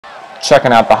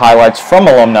Checking out the highlights from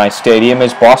Alumni Stadium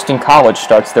as Boston College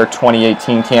starts their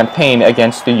 2018 campaign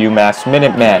against the UMASS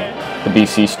Minutemen. The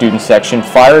BC student section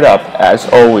fired up as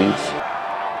always.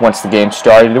 Once the game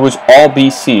started, it was all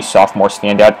BC. Sophomore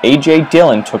standout A.J.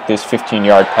 Dillon took this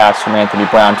 15-yard pass from Anthony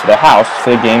Brown to the house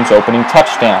for the game's opening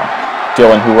touchdown.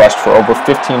 Dillon, who rushed for over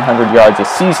 1,500 yards a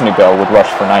season ago, would rush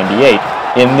for 98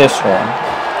 in this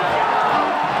one.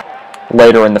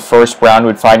 Later in the first, Brown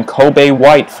would find Kobe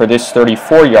White for this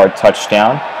 34-yard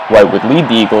touchdown. White would lead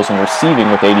the Eagles in receiving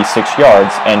with 86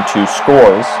 yards and 2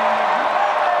 scores.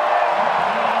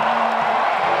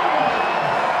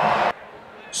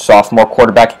 Sophomore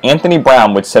quarterback Anthony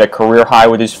Brown would set a career high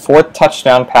with his 4th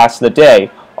touchdown pass of the day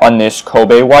on this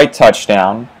Kobe White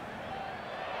touchdown.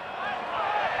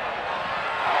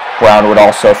 Brown would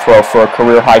also throw for a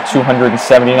career-high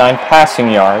 279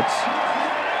 passing yards.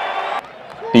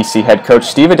 BC head coach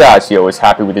Steve Adazio is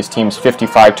happy with his team's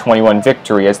 55-21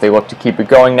 victory as they look to keep it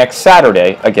going next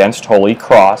Saturday against Holy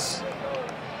Cross.